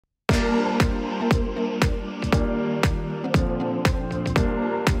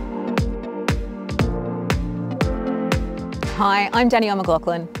Hi, I'm Danielle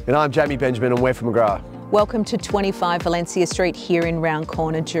McLaughlin. And I'm Jamie Benjamin and we're from McGrath. Welcome to 25 Valencia Street here in Round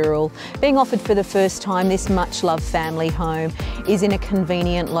Corner, Dural. Being offered for the first time, this much-loved family home is in a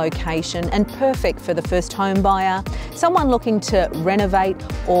convenient location and perfect for the first home buyer, someone looking to renovate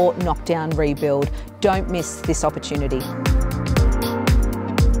or knock down rebuild. Don't miss this opportunity.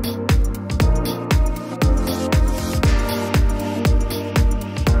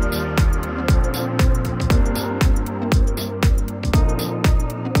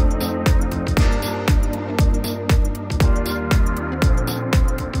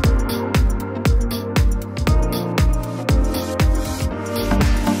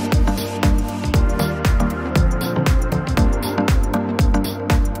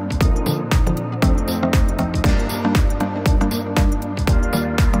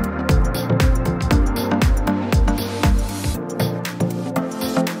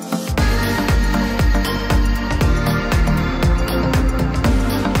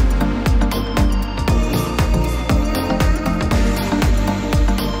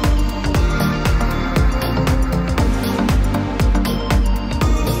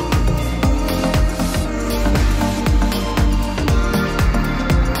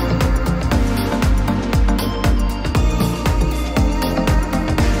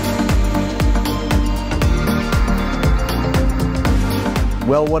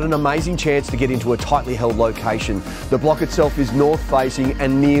 Well, what an amazing chance to get into a tightly held location. The block itself is north facing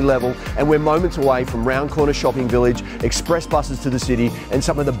and near level, and we're moments away from Round Corner Shopping Village, express buses to the city, and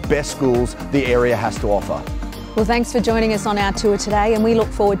some of the best schools the area has to offer. Well, thanks for joining us on our tour today, and we look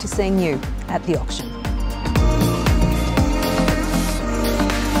forward to seeing you at the auction.